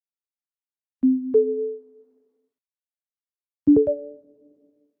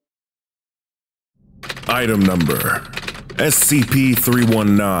Item Number: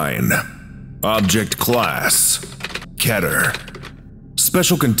 SCP-319. Object Class: Keter.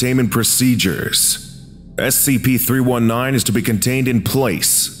 Special Containment Procedures: SCP-319 is to be contained in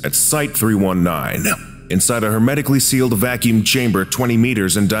place at Site-319, inside a hermetically sealed vacuum chamber 20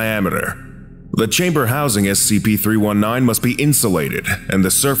 meters in diameter. The chamber housing SCP-319 must be insulated and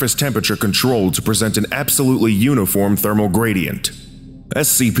the surface temperature controlled to present an absolutely uniform thermal gradient.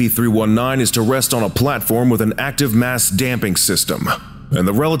 SCP-319 is to rest on a platform with an active mass damping system, and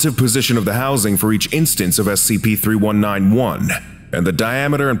the relative position of the housing for each instance of SCP-319-1 and the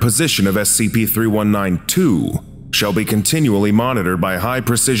diameter and position of SCP-319-2 shall be continually monitored by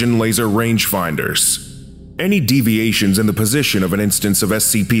high-precision laser rangefinders. Any deviations in the position of an instance of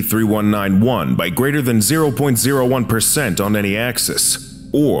SCP-319-1 by greater than 0.01% on any axis,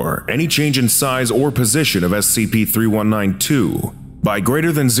 or any change in size or position of SCP-319-2 by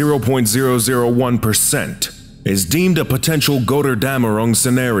greater than 0.001% is deemed a potential Götterdämmerung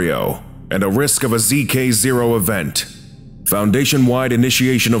scenario and a risk of a ZK-0 event. Foundation-wide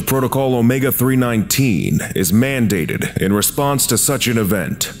initiation of Protocol Omega-319 is mandated in response to such an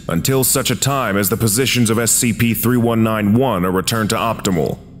event until such a time as the positions of SCP-3191 are returned to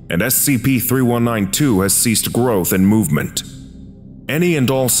optimal and SCP-3192 has ceased growth and movement. Any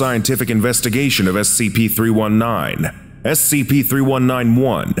and all scientific investigation of SCP-319,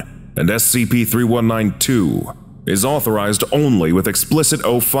 SCP-3191, and SCP-3192 is authorized only with explicit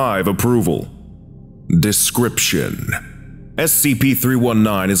O5 approval. Description: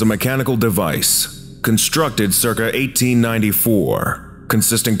 SCP-319 is a mechanical device, constructed circa 1894,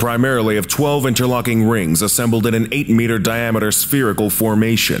 consisting primarily of 12 interlocking rings assembled in an 8-meter diameter spherical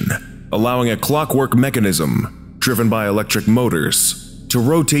formation, allowing a clockwork mechanism, driven by electric motors, to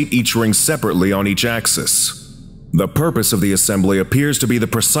rotate each ring separately on each axis. The purpose of the assembly appears to be the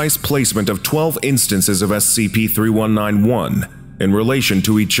precise placement of 12 instances of SCP-3191 in relation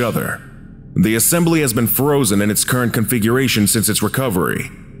to each other. The assembly has been frozen in its current configuration since its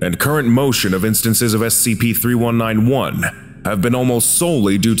recovery, and current motion of instances of SCP-3191 have been almost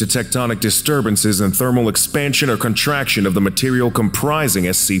solely due to tectonic disturbances and thermal expansion or contraction of the material comprising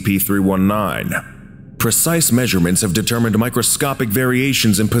SCP-319. Precise measurements have determined microscopic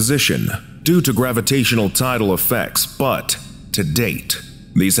variations in position due to gravitational tidal effects, but, to date,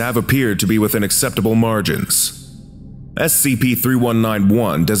 these have appeared to be within acceptable margins.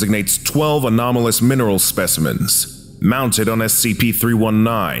 SCP-3191 designates 12 anomalous mineral specimens, mounted on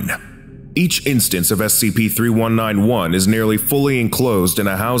SCP-319. Each instance of SCP-3191 is nearly fully enclosed in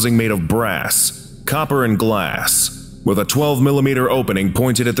a housing made of brass, copper, and glass, with a 12mm opening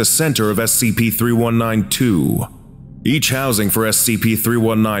pointed at the center of SCP-3192. Each housing for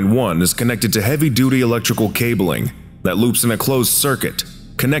SCP-3191 is connected to heavy-duty electrical cabling that loops in a closed circuit,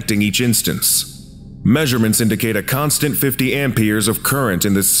 connecting each instance. Measurements indicate a constant 50 amperes of current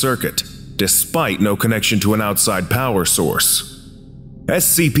in this circuit, despite no connection to an outside power source.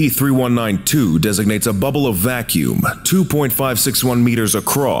 SCP-3192 designates a bubble of vacuum 2.561 meters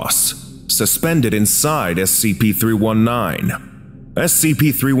across, suspended inside SCP-319.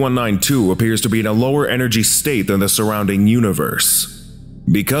 SCP-3192 appears to be in a lower energy state than the surrounding universe.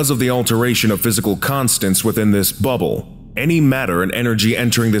 Because of the alteration of physical constants within this bubble, any matter and energy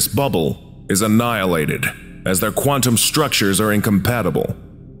entering this bubble is annihilated, as their quantum structures are incompatible.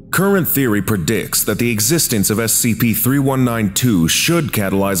 Current theory predicts that the existence of SCP-3192 should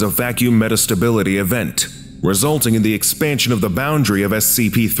catalyze a vacuum metastability event, resulting in the expansion of the boundary of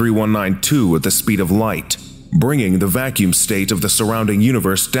SCP-3192 at the speed of light, bringing the vacuum state of the surrounding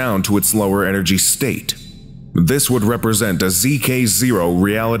universe down to its lower energy state. This would represent a ZK-0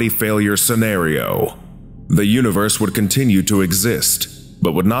 reality failure scenario. The universe would continue to exist,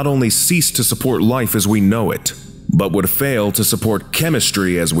 but would not only cease to support life as we know it, but would fail to support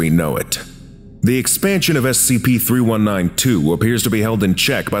chemistry as we know it. The expansion of SCP-3192 appears to be held in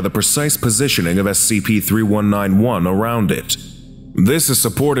check by the precise positioning of SCP-3191 around it. This is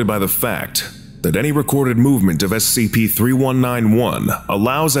supported by the fact that any recorded movement of SCP-3191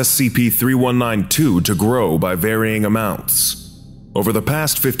 allows SCP-3192 to grow by varying amounts. Over the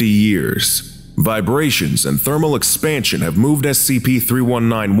past 50 years, vibrations and thermal expansion have moved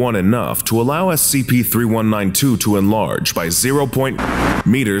SCP-3191 enough to allow SCP-3192 to enlarge by 0.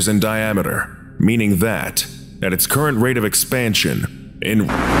 meters in diameter, meaning that, at its current rate of expansion, in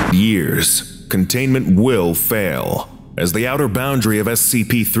years, containment will fail, as the outer boundary of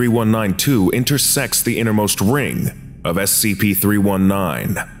SCP-3192 intersects the innermost ring of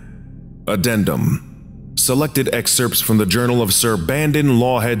SCP-319. Addendum: Selected excerpts from the Journal of Sir Bandon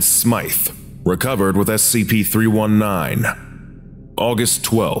Lawhead Smythe, recovered with SCP-319. August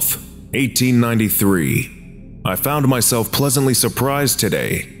 12, 1893. I found myself pleasantly surprised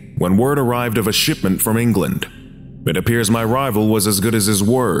today when word arrived of a shipment from England. It appears my rival was as good as his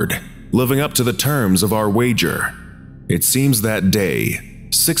word, living up to the terms of our wager. It seems that day,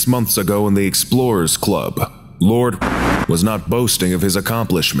 6 months ago in the Explorers Club, Lord was not boasting of his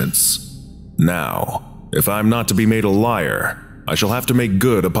accomplishments. Now, if I'm not to be made a liar, I shall have to make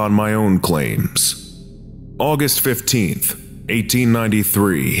good upon my own claims. August 15th,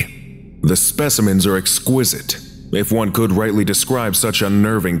 1893. The specimens are exquisite, if one could rightly describe such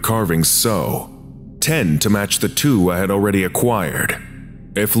unnerving carvings so. 10 to match the 2 I had already acquired.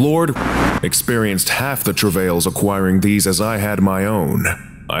 If Lord experienced half the travails acquiring these as I had my own,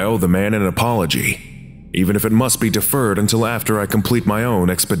 I owe the man an apology, even if it must be deferred until after I complete my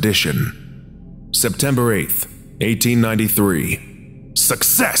own expedition. September 8th, 1893.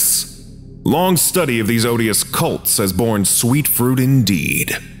 Success! Long study of these odious cults has borne sweet fruit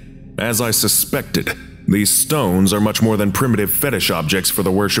indeed. As I suspected, these stones are much more than primitive fetish objects for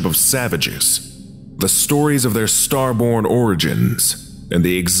the worship of savages. The stories of their starborn origins and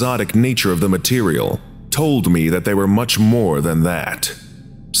the exotic nature of the material told me that they were much more than that.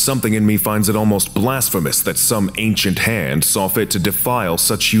 Something in me finds it almost blasphemous that some ancient hand saw fit to defile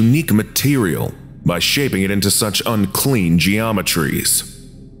such unique material by shaping it into such unclean geometries.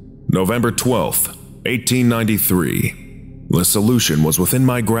 November 12th, 1893. The solution was within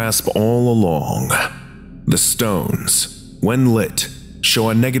my grasp all along. The stones, when lit, show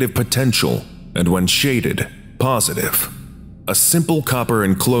a negative potential, and when shaded, positive. A simple copper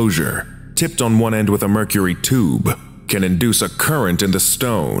enclosure, tipped on one end with a mercury tube, can induce a current in the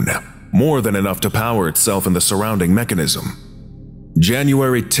stone, more than enough to power itself and the surrounding mechanism.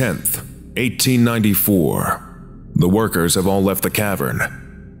 January 10th, 1894. The workers have all left the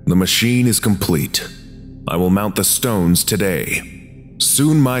cavern. The machine is complete. I will mount the stones today.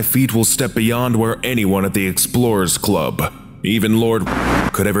 Soon my feet will step beyond where anyone at the Explorers Club, even Lord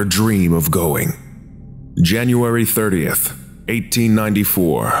could ever dream of going. January 30th,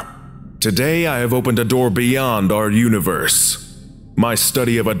 1894. Today I have opened a door beyond our universe. My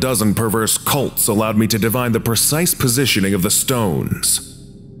study of a dozen perverse cults allowed me to divine the precise positioning of the stones.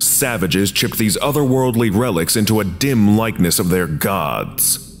 Savages chipped these otherworldly relics into a dim likeness of their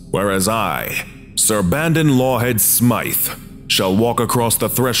gods, whereas I, Sir Bandon Lawhead Smythe, shall walk across the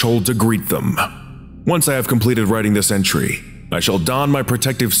threshold to greet them. Once I have completed writing this entry, I shall don my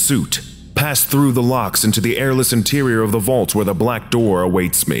protective suit, pass through the locks into the airless interior of the vault where the black door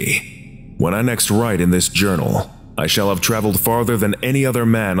awaits me. When I next write in this journal, I shall have traveled farther than any other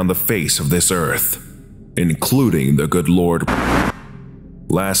man on the face of this earth, including the good Lord.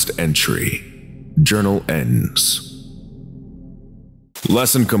 Last entry. Journal ends.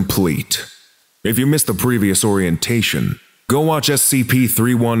 Lesson complete. If you missed the previous orientation, go watch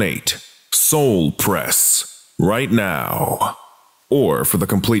SCP-319, Soul Press, right now. Or for the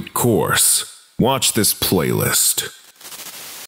complete course, watch this playlist.